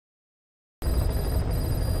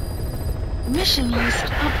Mission list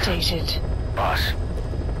updated. Boss,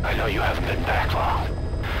 I know you haven't been back long,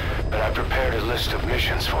 but I prepared a list of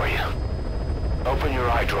missions for you. Open your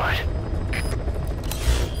iDroid.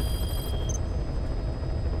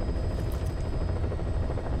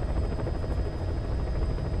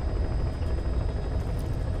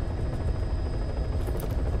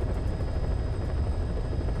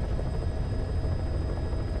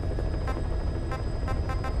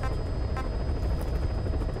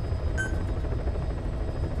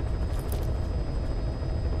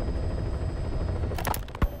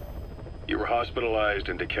 You were hospitalized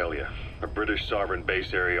in Dekelia, a British sovereign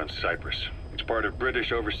base area on Cyprus. It's part of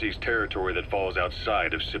British overseas territory that falls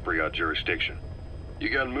outside of Cypriot jurisdiction. You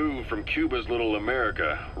got moved from Cuba's Little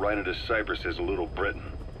America right into Cyprus's Little Britain.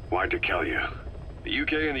 Why Dekelia? The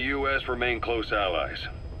UK and the US remain close allies.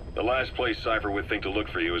 The last place Cipher would think to look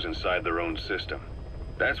for you is inside their own system.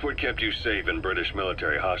 That's what kept you safe in British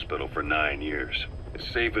military hospital for 9 years. The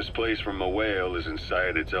safest place from a whale is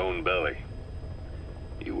inside its own belly.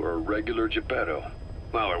 You were a regular Geppetto.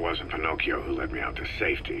 Well, it wasn't Pinocchio who led me out to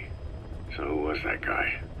safety. So who was that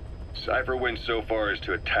guy? Cipher went so far as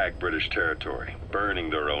to attack British territory,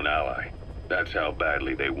 burning their own ally. That's how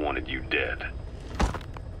badly they wanted you dead.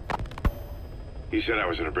 He said I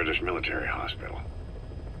was in a British military hospital,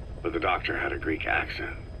 but the doctor had a Greek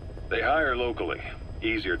accent. They hire locally.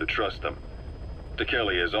 Easier to trust them.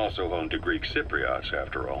 Dekelia is also home to Greek Cypriots,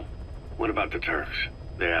 after all. What about the Turks?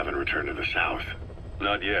 They haven't returned to the south.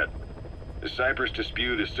 Not yet. The Cyprus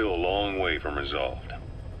dispute is still a long way from resolved.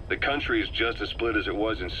 The country is just as split as it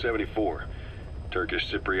was in '74.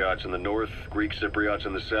 Turkish Cypriots in the north, Greek Cypriots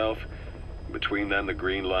in the south. Between them, the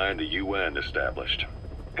Green Line, the UN established.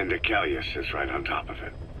 And Dekelia sits right on top of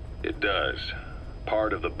it. It does.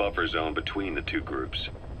 Part of the buffer zone between the two groups.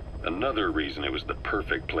 Another reason it was the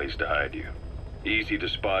perfect place to hide you. Easy to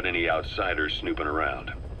spot any outsiders snooping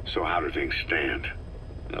around. So how do things stand?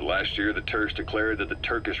 Last year, the Turks declared that the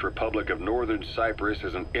Turkish Republic of Northern Cyprus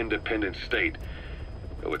is an independent state,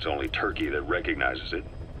 though it's only Turkey that recognizes it.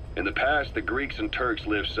 In the past, the Greeks and Turks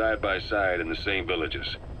lived side by side in the same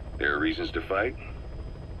villages. There are reasons to fight.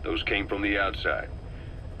 Those came from the outside.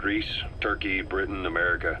 Greece, Turkey, Britain,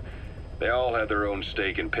 America, they all had their own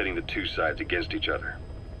stake in pitting the two sides against each other.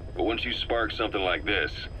 But once you spark something like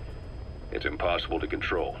this, it's impossible to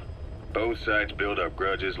control. Both sides build up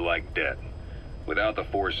grudges like debt, without the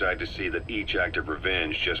foresight to see that each act of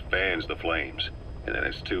revenge just fans the flames, and then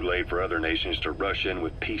it's too late for other nations to rush in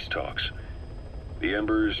with peace talks. The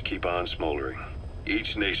embers keep on smoldering.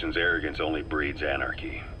 Each nation's arrogance only breeds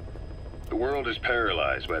anarchy. The world is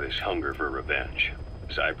paralyzed by this hunger for revenge.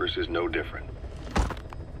 Cyprus is no different.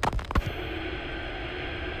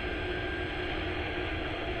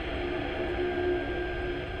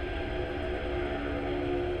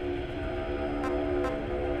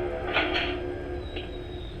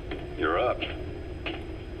 You're up.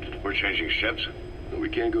 We're changing ships? We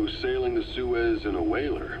can't go sailing the Suez in a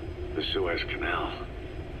whaler. The Suez Canal.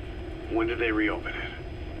 When did they reopen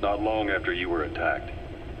it? Not long after you were attacked.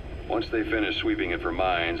 Once they finished sweeping it for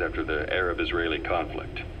mines after the Arab-Israeli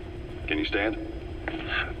conflict. Can you stand?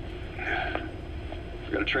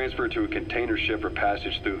 We're going to transfer to a container ship for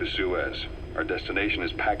passage through the Suez. Our destination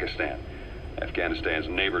is Pakistan, Afghanistan's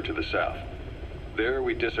neighbor to the south. There,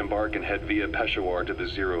 we disembark and head via Peshawar to the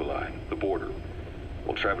Zero Line, the border.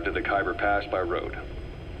 We'll travel to the Khyber Pass by road.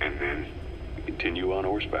 And then? We continue on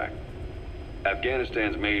horseback.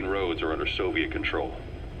 Afghanistan's main roads are under Soviet control.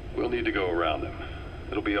 We'll need to go around them.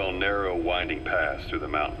 It'll be all narrow, winding paths through the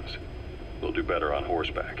mountains. We'll do better on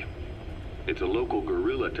horseback. It's a local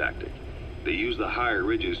guerrilla tactic. They use the higher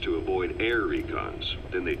ridges to avoid air recons.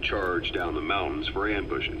 Then they charge down the mountains for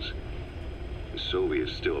ambushes. The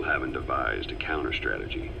Soviets still haven't devised a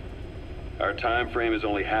counter-strategy. Our time frame is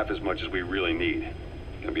only half as much as we really need.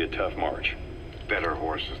 It's gonna be a tough march. Better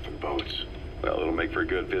horses than boats. Well, it'll make for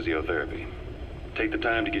good physiotherapy. Take the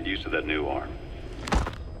time to get used to that new arm.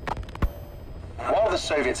 While the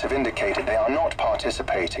Soviets have indicated they are not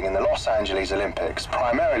participating in the Los Angeles Olympics,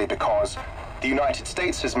 primarily because the United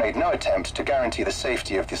States has made no attempt to guarantee the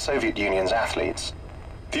safety of the Soviet Union's athletes,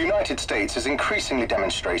 the United States is increasingly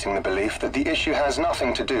demonstrating the belief that the issue has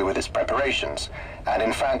nothing to do with its preparations, and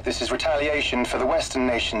in fact this is retaliation for the Western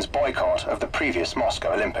nations' boycott of the previous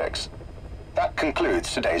Moscow Olympics. That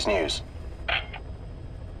concludes today's news.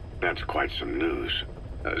 That's quite some news.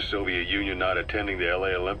 The Soviet Union not attending the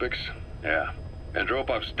LA Olympics? Yeah.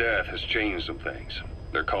 Andropov's death has changed some things.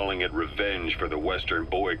 They're calling it revenge for the Western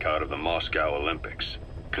boycott of the Moscow Olympics.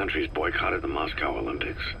 Countries boycotted the Moscow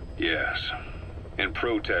Olympics? Yes. In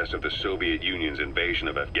protest of the Soviet Union's invasion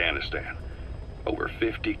of Afghanistan. Over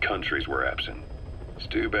 50 countries were absent. It's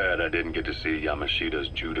too bad I didn't get to see Yamashita's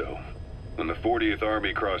judo. When the 40th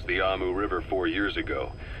Army crossed the Amu River 4 years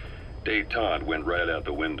ago, détente went right out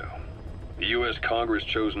the window. The U.S. Congress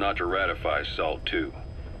chose not to ratify SALT II,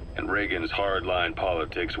 and Reagan's hardline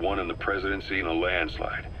politics won him the presidency in a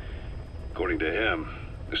landslide. According to him,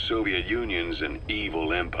 the Soviet Union's an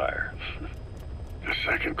evil empire. The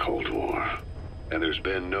Second Cold War. And there's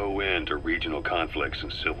been no end to regional conflicts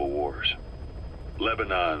and civil wars.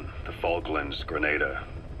 Lebanon, the Falklands, Grenada,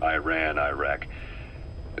 Iran, Iraq.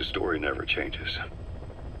 The story never changes.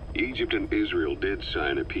 Egypt and Israel did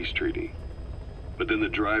sign a peace treaty. But then the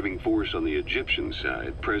driving force on the Egyptian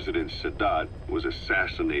side, President Sadat, was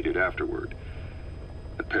assassinated afterward.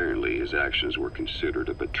 Apparently, his actions were considered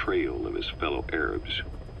a betrayal of his fellow Arabs.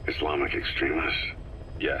 Islamic extremists?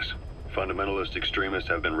 Yes. Fundamentalist extremists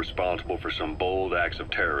have been responsible for some bold acts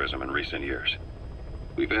of terrorism in recent years.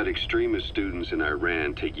 We've had extremist students in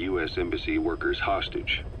Iran take U.S. embassy workers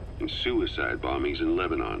hostage, and suicide bombings in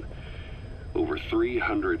Lebanon. Over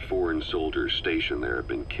 300 foreign soldiers stationed there have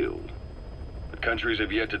been killed. But countries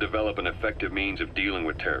have yet to develop an effective means of dealing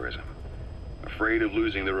with terrorism. Afraid of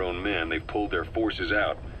losing their own men, they've pulled their forces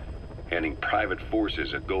out, handing private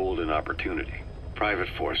forces a golden opportunity. Private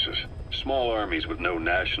forces? Small armies with no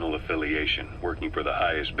national affiliation, working for the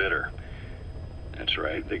highest bidder. That's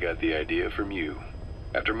right, they got the idea from you.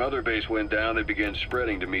 After Mother Base went down, they began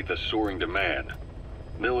spreading to meet the soaring demand.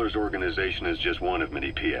 Miller's organization is just one of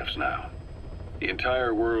many PFs now. The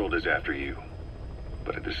entire world is after you.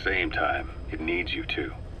 But at the same time, it needs you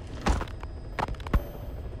too.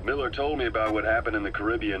 Miller told me about what happened in the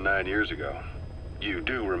Caribbean 9 years ago. You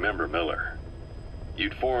do remember Miller.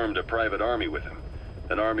 You'd formed a private army with him.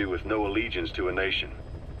 An army with no allegiance to a nation.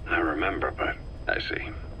 I remember, but... I see.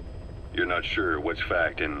 You're not sure what's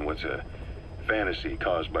fact and what's a fantasy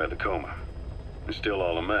caused by the coma. It's still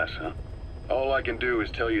all a mess, huh? All I can do is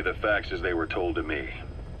tell you the facts as they were told to me.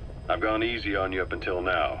 I've gone easy on you up until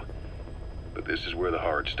now, but this is where the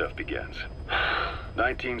hard stuff begins.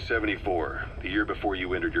 1974, the year before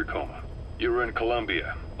you entered your coma. You were in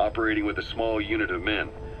Colombia, operating with a small unit of men,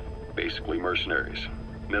 basically mercenaries.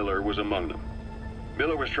 Miller was among them.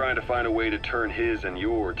 Miller was trying to find a way to turn his and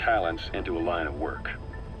your talents into a line of work.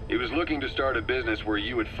 He was looking to start a business where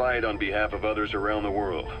you would fight on behalf of others around the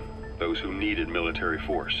world, those who needed military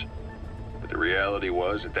force. But the reality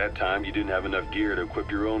was, at that time, you didn't have enough gear to equip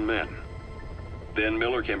your own men. Then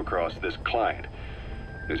Miller came across this client.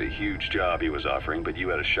 It was a huge job he was offering, but you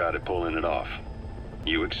had a shot at pulling it off.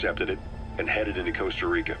 You accepted it and headed into Costa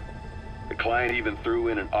Rica. The client even threw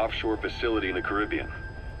in an offshore facility in the Caribbean.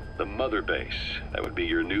 The Mother Base, that would be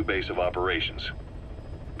your new base of operations.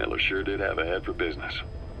 Miller sure did have a head for business.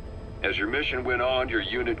 As your mission went on, your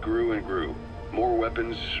unit grew and grew. More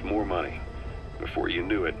weapons, more money. Before you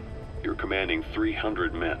knew it, you were commanding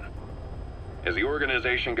 300 men. As the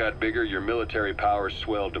organization got bigger, your military powers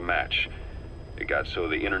swelled to match. It got so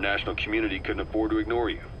the international community couldn't afford to ignore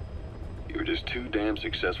you. You were just too damn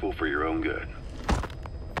successful for your own good.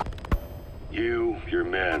 You, your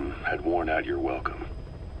men, had worn out your welcome.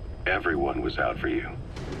 Everyone was out for you.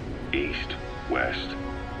 East, West,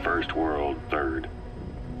 First World, Third.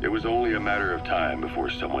 It was only a matter of time before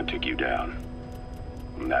someone took you down.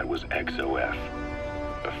 And that was XOF.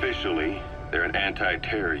 Officially, they're an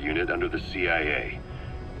anti-terror unit under the CIA.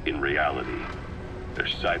 In reality, they're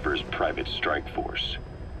Cipher's private strike force.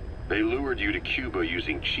 They lured you to Cuba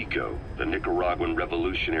using Chico, the Nicaraguan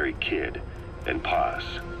revolutionary kid, and Paz,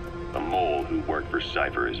 a mole who worked for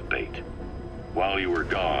Cipher as bait. While you were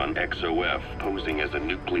gone, XOF, posing as a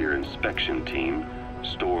nuclear inspection team,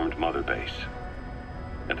 stormed Mother Base.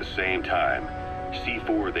 At the same time,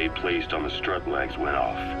 C4 they placed on the strut legs went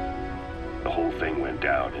off. The whole thing went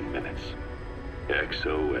down in minutes.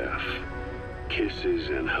 XOF. Kisses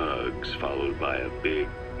and hugs followed by a big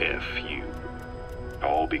FU.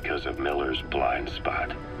 All because of Miller's blind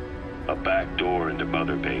spot. A back door into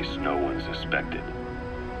Mother Base no one suspected.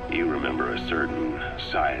 You remember a certain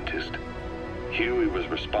scientist. Huey was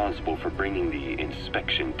responsible for bringing the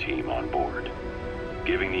inspection team on board,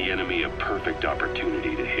 giving the enemy a perfect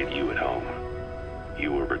opportunity to hit you at home.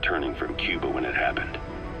 You were returning from Cuba when it happened.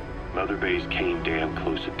 Mother Base came damn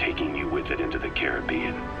close to taking you with it into the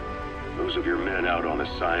Caribbean. Those of your men out on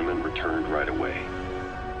assignment returned right away.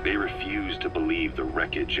 They refused to believe the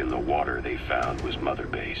wreckage in the water they found was Mother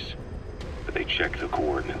Base. But they checked the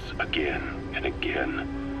coordinates again and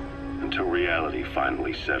again, until reality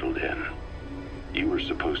finally settled in. You were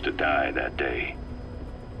supposed to die that day.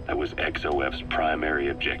 That was XOF's primary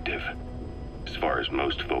objective. As far as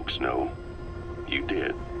most folks know, you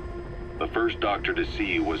did. The first doctor to see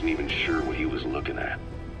you wasn't even sure what he was looking at.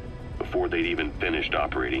 Before they'd even finished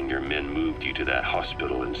operating, your men moved you to that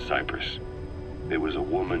hospital in Cyprus. It was a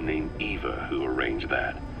woman named Eva who arranged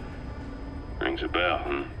that. Rings a bell,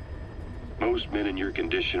 huh? Most men in your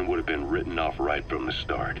condition would have been written off right from the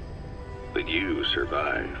start. But you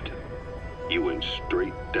survived. You went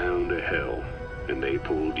straight down to hell, and they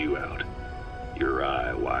pulled you out. Your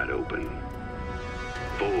eye wide open.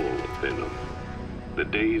 Full of venom. The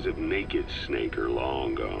days of naked Snake are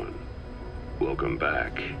long gone. Welcome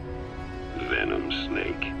back, Venom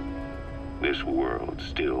Snake. This world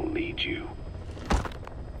still needs you.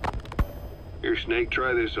 Here, Snake,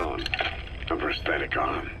 try this on. A prosthetic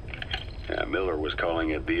arm. Yeah, Miller was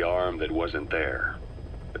calling it the arm that wasn't there.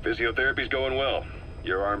 The physiotherapy's going well.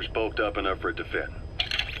 Your arm's bulked up enough for it to fit.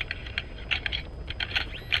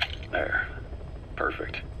 There.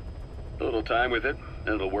 Perfect. A little time with it,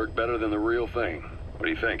 and it'll work better than the real thing. What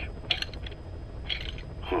do you think?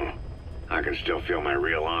 Huh. I can still feel my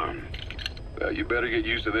real arm. Well, you better get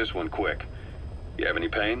used to this one quick. You have any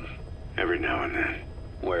pain? Every now and then.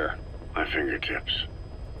 Where? My fingertips.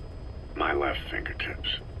 My left fingertips.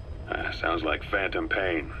 Sounds like phantom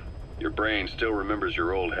pain. Your brain still remembers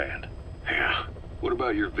your old hand. Yeah. What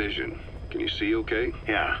about your vision? Can you see okay?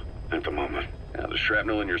 Yeah, at the moment. Now, the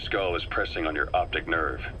shrapnel in your skull is pressing on your optic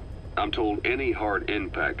nerve. I'm told any hard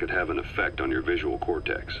impact could have an effect on your visual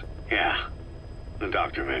cortex. Yeah. The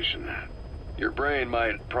doctor mentioned that. Your brain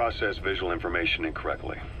might process visual information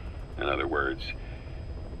incorrectly. In other words,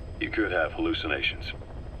 you could have hallucinations.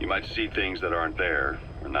 You might see things that aren't there,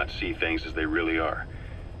 or not see things as they really are.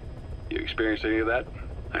 You experienced any of that?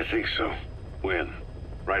 I think so. When?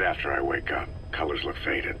 Right after I wake up. Colors look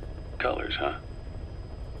faded. Colors, huh?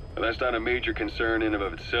 Well, that's not a major concern in and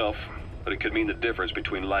of itself, but it could mean the difference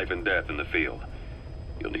between life and death in the field.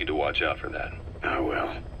 You'll need to watch out for that. I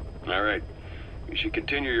will. All right. You should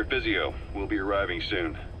continue your physio. We'll be arriving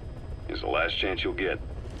soon. It's the last chance you'll get.